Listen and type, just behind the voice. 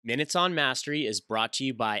Minutes on Mastery is brought to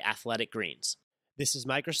you by Athletic Greens. This is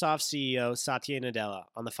Microsoft CEO Satya Nadella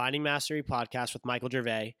on the Finding Mastery podcast with Michael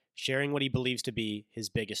Gervais, sharing what he believes to be his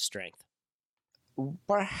biggest strength.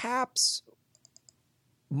 Perhaps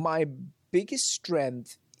my biggest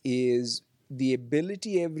strength is the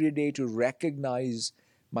ability every day to recognize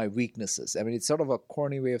my weaknesses. I mean, it's sort of a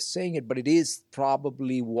corny way of saying it, but it is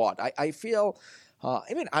probably what I feel.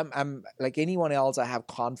 I'm like anyone else. I have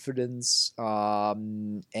confidence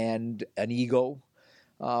and an ego.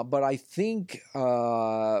 But I think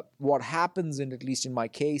what happens, at least in my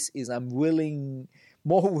case, is I'm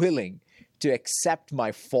more willing to accept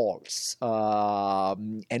my faults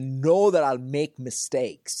and know that I'll make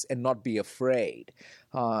mistakes and not be afraid,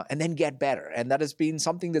 and then get better. And that has been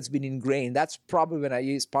something that's been ingrained. That's probably when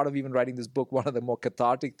as part of even writing this book, one of the more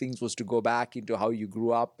cathartic things was to go back into how you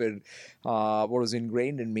grew up and what was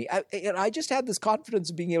ingrained in me. I just had this confidence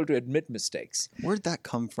of being able to admit mistakes. Where did that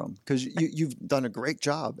come from? Because you've done a great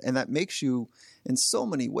job, and that makes you, in so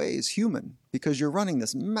many ways, human, because you're running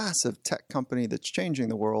this massive tech company that's changing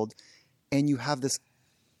the world, and you have this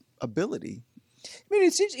ability. I mean,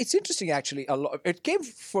 it's interesting, actually. It came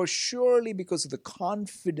for surely because of the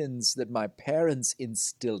confidence that my parents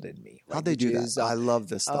instilled in me. Right? How'd they do that? I love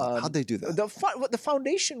this stuff. How'd they do that? The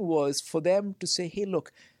foundation was for them to say, hey,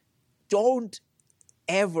 look, don't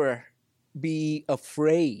ever be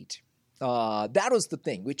afraid. That was the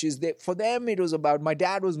thing, which is that for them, it was about, my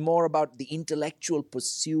dad was more about the intellectual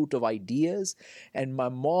pursuit of ideas, and my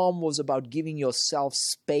mom was about giving yourself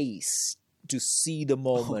space to see the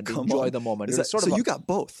moment, enjoy the moment. You got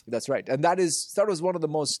both. That's right. And that was one of the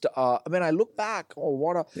most, I look back,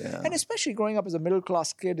 and especially growing up as a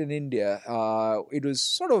middle-class kid in India, it was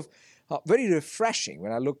sort of very refreshing.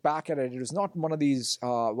 When I look back at it, it was not one of these,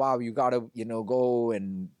 wow, you got to, go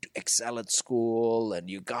and excel at school and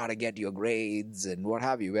you got to get your grades and what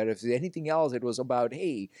have you. Where if anything else, it was about,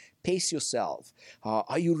 hey, pace yourself.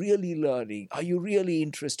 Are you really learning? Are you really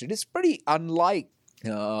interested? It's pretty unlike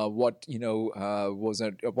what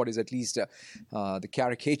is at least the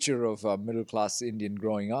caricature of a middle-class Indian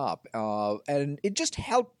growing up, and it just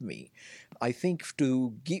helped me, I think,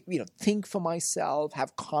 to think for myself,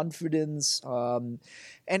 have confidence, and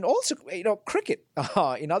also cricket.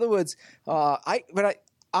 In other words,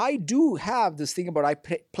 I do have this thing about I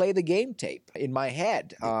play the game tape in my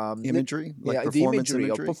head. Imagery? The imagery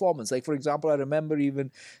of performance. Like, for example, I remember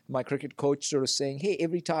even my cricket coach sort of saying, hey,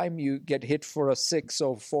 every time you get hit for a 6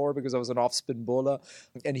 or 4, because I was an off-spin bowler,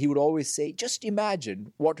 and he would always say, just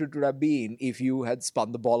imagine what it would have been if you had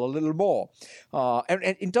spun the ball a little more. And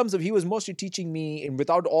in terms of, he was mostly teaching me, and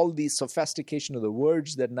without all the sophistication of the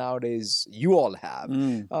words that nowadays you all have,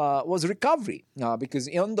 was recovery. Because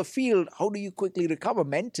on the field, how do you quickly recover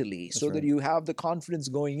mentally that you have the confidence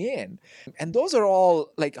going in? And those are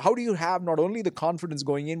all, like, how do you have not only the confidence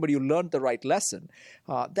going in, but you learned the right lesson?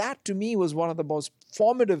 That to me was one of the most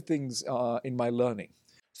formative things in my learning.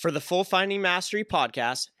 For the full Finding Mastery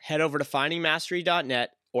podcast, head over to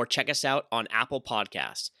findingmastery.net or check us out on Apple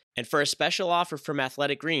Podcasts. And for a special offer from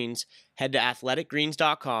Athletic Greens, head to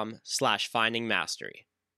athleticgreens.com/findingmastery.